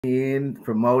in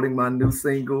promoting my new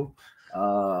single.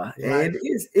 And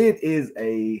it is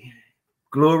a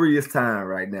glorious time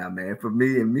right now, man, for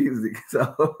me in music.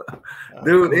 So,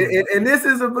 dude, and this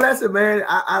is a blessing, man.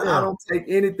 I don't take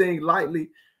anything lightly.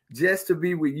 Just to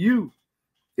be with you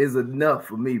is enough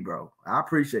for me, bro. I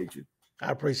appreciate you.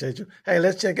 I appreciate you. Hey,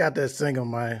 let's check out that single,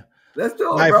 man. Let's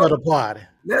do it, Life bro. of the Party.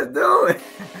 Let's do it.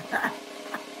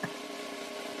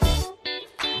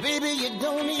 Baby, you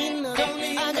don't need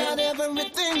nothing. I got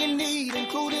everything you need,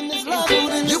 including this love.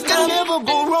 You can never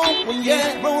go wrong when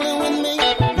you're rolling with me.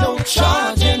 No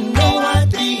charge and no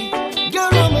ID. Girl,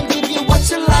 I'ma give you what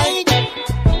you like.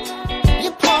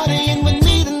 You're partying with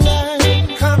me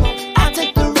tonight. Come on, I'll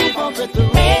take the roof off at the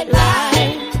red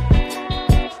light,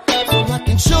 so I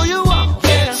can show you off.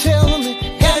 Yeah. Tell me,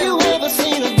 have you ever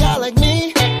seen a guy like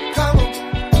me? Come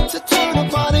on, to turn a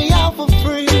party out for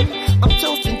free. I'm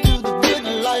toasting to the good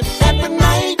life every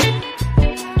night.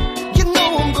 You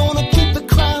know I'm gonna keep the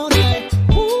crowd high.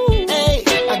 Hey,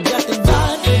 I got the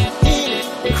vibe in it,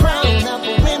 the crown out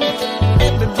for women.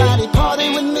 Everybody party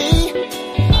with me.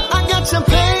 I got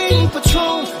champagne,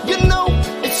 Patron. You know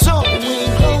it's on. We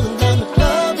ain't closing down the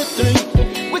club at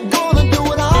 3. We're gonna do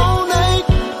it all night.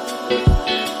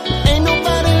 Ain't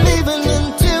nobody leaving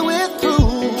until we're through.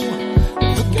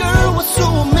 The girl was so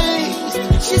amazed,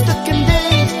 she stuck in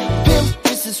days. Pimp,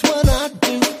 this is what I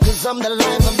do, 'cause I'm the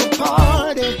life of the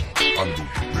party.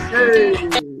 Hey.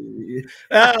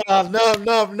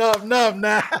 Enough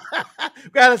now.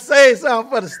 Gotta say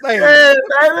something for the stage. Hey,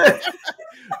 baby.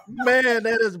 Man,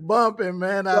 that is bumping,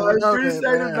 man. I love appreciate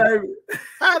it, man. baby.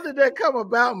 How did that come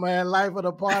about, man? Life of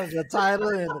the Party, the title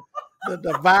and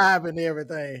the vibe and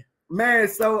everything. Man,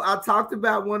 so I talked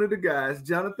about one of the guys,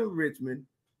 Jonathan Richmond.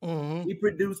 Mm-hmm. He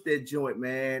produced that joint,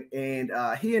 man, and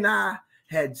he and I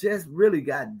had just really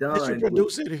got done. Did you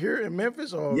produce it here in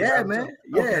Memphis? Or yeah, man.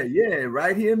 Yeah,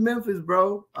 right here in Memphis,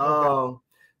 bro. Okay.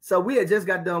 So we had just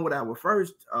got done with our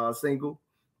first single,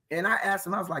 and I asked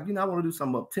him, I was like, I want to do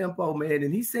something up tempo, man.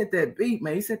 And he sent that beat,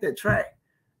 man. He sent that track,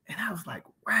 and I was like,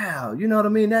 wow, you know what I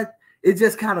mean? That it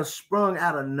just kind of sprung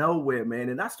out of nowhere, man.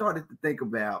 And I started to think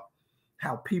about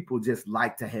how people just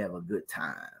like to have a good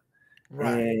time,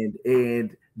 right?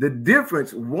 And the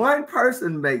difference one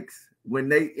person makes when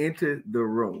they enter the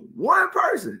room. One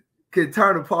person can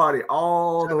turn a party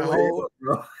all the way up,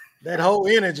 bro. That whole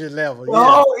energy level. The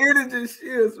whole energy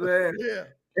shifts, man. Yeah.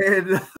 And